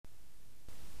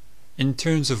In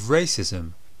terms of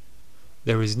racism,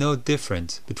 there is no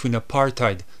difference between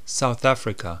apartheid South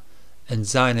Africa and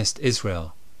Zionist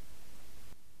Israel.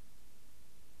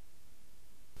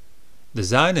 The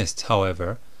Zionists,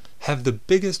 however, have the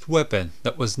biggest weapon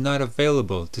that was not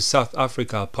available to South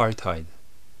Africa apartheid.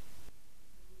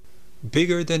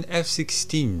 Bigger than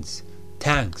F-16s,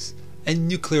 tanks, and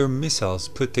nuclear missiles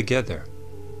put together.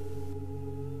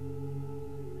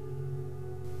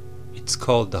 It's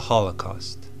called the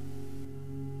Holocaust.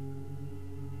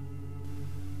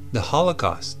 The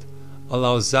Holocaust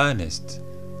allows Zionists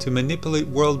to manipulate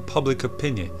world public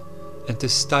opinion and to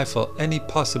stifle any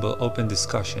possible open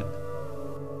discussion.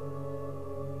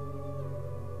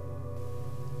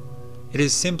 It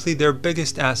is simply their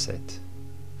biggest asset.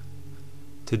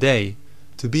 Today,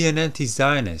 to be an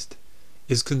anti-Zionist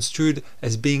is construed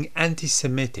as being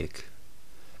anti-Semitic,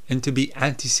 and to be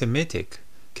anti-Semitic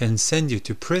can send you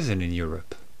to prison in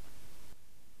Europe.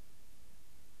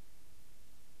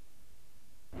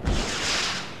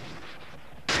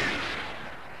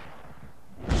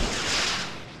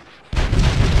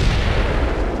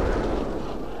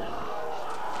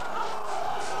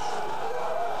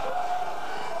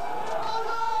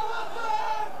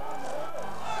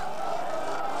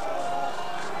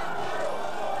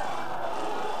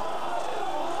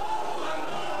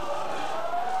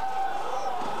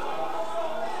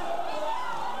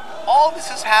 All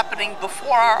this is happening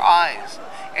before our eyes,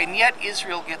 and yet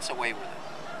Israel gets away with it.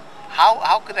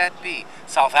 How could that be?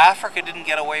 South Africa didn't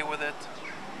get away with it.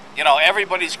 You know,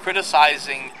 everybody's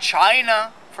criticizing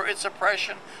China for its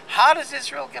oppression. How does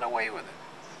Israel get away with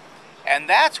it? And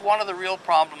that's one of the real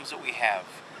problems that we have.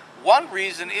 One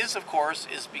reason is, of course,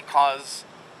 is because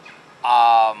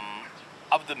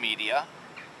of the media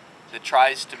that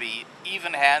tries to be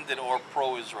even-handed or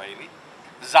pro-Israeli.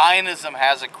 Zionism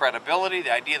has a credibility.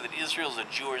 The idea that Israel is a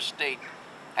Jewish state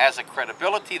has a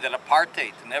credibility that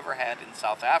apartheid never had in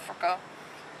South Africa.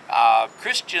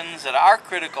 Christians that are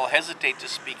critical hesitate to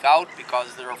speak out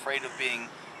because they're afraid of being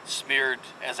smeared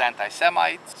as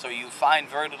anti-Semites. So you find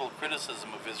very little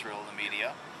criticism of Israel in the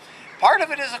media. Part of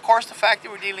it is, of course, the fact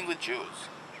that we're dealing with Jews.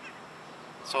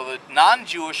 So the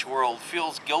non-Jewish world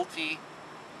feels guilty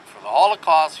for the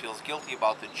Holocaust, feels guilty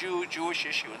about the Jewish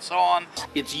issue and so on.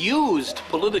 It's used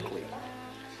politically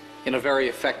in a very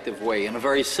effective way, in a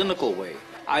very cynical way.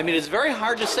 I mean, it's very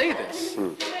hard to say this,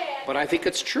 but I think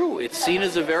it's true. It's seen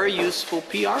as a very useful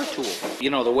PR tool. You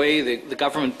know, the way the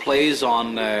government plays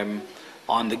on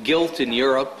the guilt in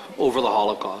Europe over the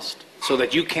Holocaust, so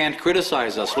that you can't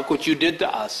criticize us. Look what you did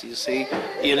to us, you see.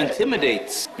 It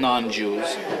intimidates non-Jews.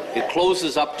 It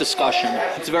closes up discussion.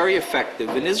 It's very effective.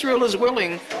 And Israel is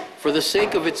willing, for the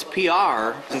sake of its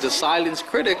PR and to silence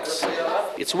critics,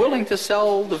 it's willing to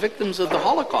sell the victims of the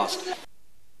Holocaust.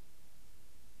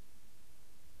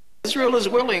 Israel is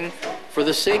willing, for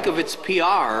the sake of its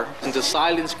PR and to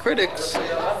silence critics,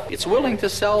 it's willing to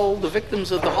sell the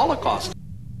victims of the Holocaust.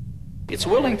 It's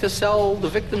willing to sell the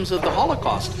victims of the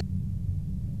Holocaust.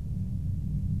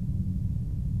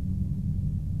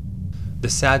 The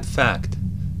sad fact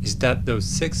is that those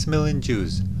 6 million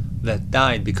Jews that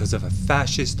died because of a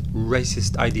fascist,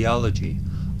 racist ideology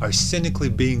are cynically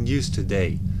being used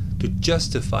today to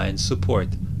justify and support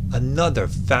another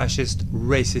fascist,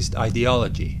 racist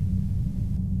ideology.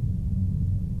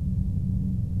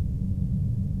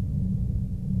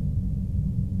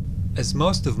 As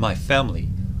most of my family,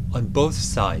 on both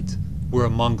sides, were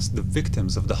amongst the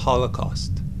victims of the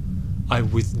Holocaust, I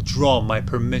withdraw my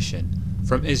permission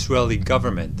from Israeli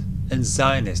government and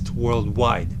Zionists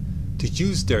worldwide to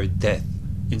use their death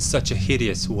in such a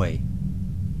hideous way.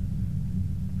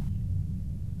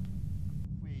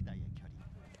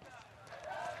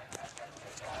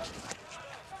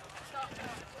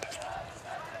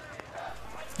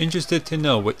 Interested to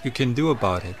know what you can do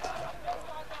about it?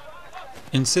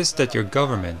 Insist that your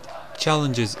government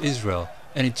challenges Israel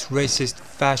and its racist,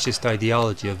 fascist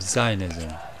ideology of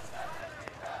Zionism.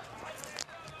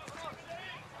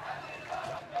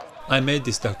 I made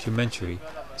this documentary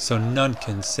so none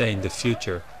can say in the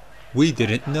future, "We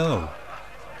didn't know."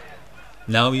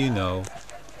 Now you know,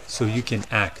 so you can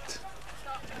act.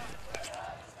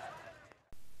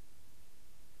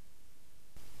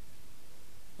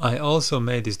 I also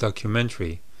made this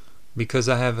documentary because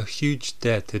I have a huge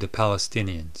debt to the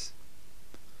Palestinians.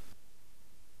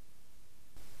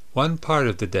 One part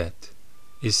of the debt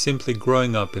is simply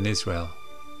growing up in Israel.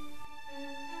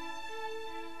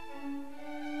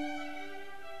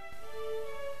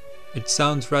 It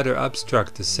sounds rather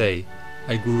abstract to say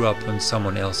I grew up on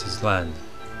someone else's land.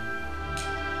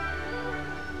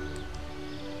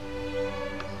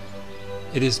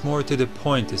 It is more to the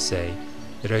point to say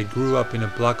that I grew up in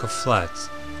a block of flats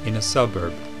in a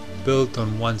suburb built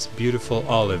on once beautiful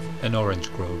olive and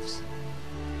orange groves.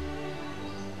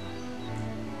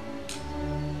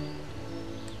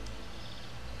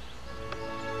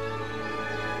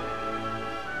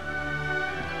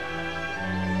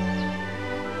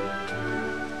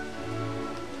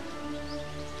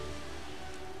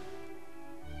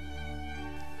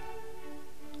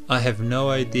 I have no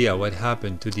idea what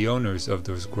happened to the owners of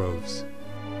those groves.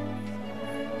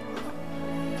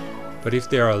 But if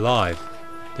they are alive,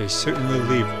 they certainly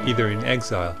live either in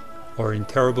exile or in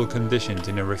terrible conditions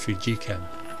in a refugee camp.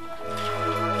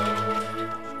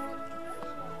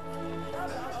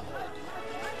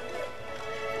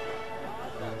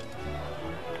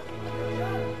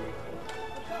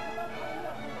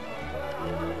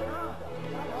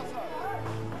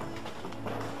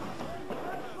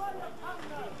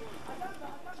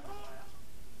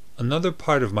 Another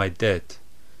part of my debt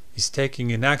is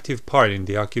taking an active part in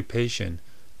the occupation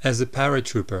as a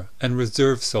paratrooper and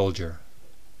reserve soldier.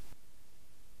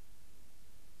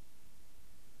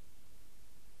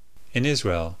 In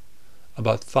Israel,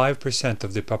 about 5%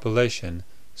 of the population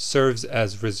serves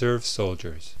as reserve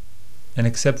soldiers, and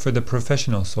except for the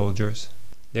professional soldiers,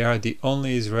 they are the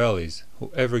only Israelis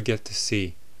who ever get to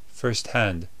see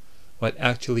firsthand what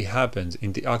actually happens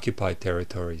in the occupied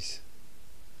territories.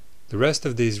 The rest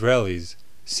of the Israelis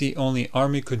see only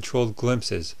army-controlled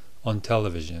glimpses on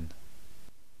television.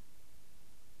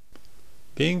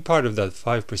 Being part of that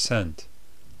 5%,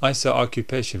 I saw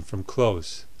occupation from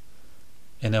close,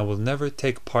 and I will never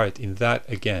take part in that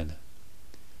again,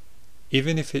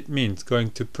 even if it means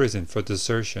going to prison for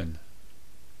desertion.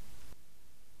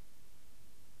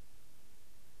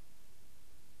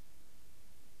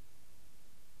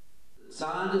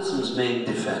 Zionism's main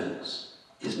defense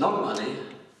is not money,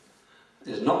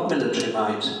 is not military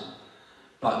might,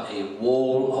 but a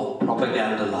wall of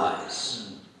propaganda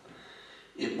lies.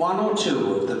 If one or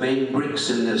two of the main bricks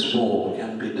in this wall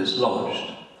can be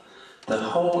dislodged, the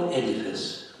whole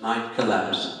edifice might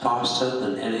collapse faster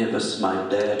than any of us might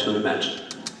dare to imagine.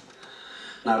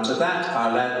 Now to that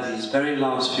I'll add these very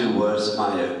last few words of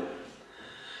my own.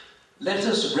 Let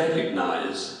us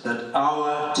recognize that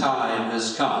our time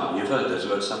has come. You've heard those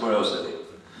words somewhere else, I think.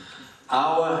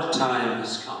 Our time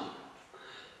has come.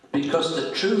 Because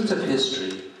the truth of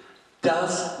history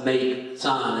does make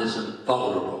Zionism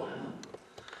vulnerable.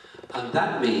 And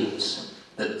that means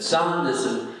that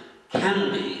Zionism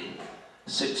can be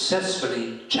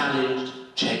successfully challenged,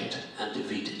 checked, and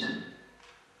defeated.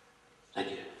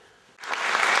 Thank you.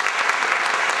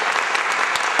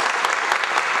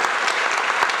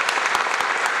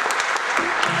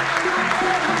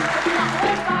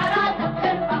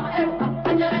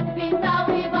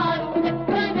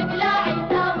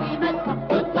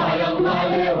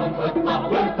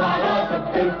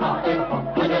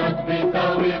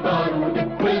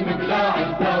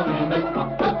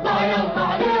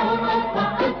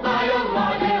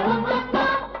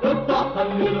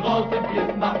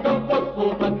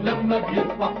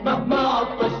 مهما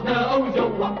عطشنا أو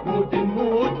جوع موت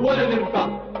نموت ولا نرفع.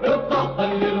 اطلع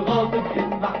خلي الغاصب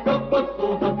يسمع كبر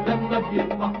صوتك لما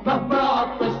بيسمع. مهما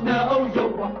عطشنا أو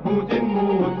جوع موت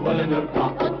نموت ولا نرفع.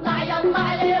 اطلع يلا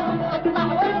عليهم اطلع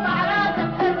وارفع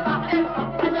راسك ارفع ارفع.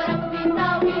 حجرك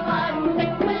بيساوي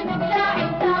بارودك والمقلاع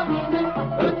يساوي منفع.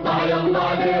 اطلع يلا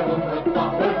عليهم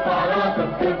اطلع وارفع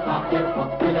راسك ارفع ارفع.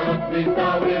 حجرك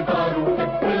بيساوي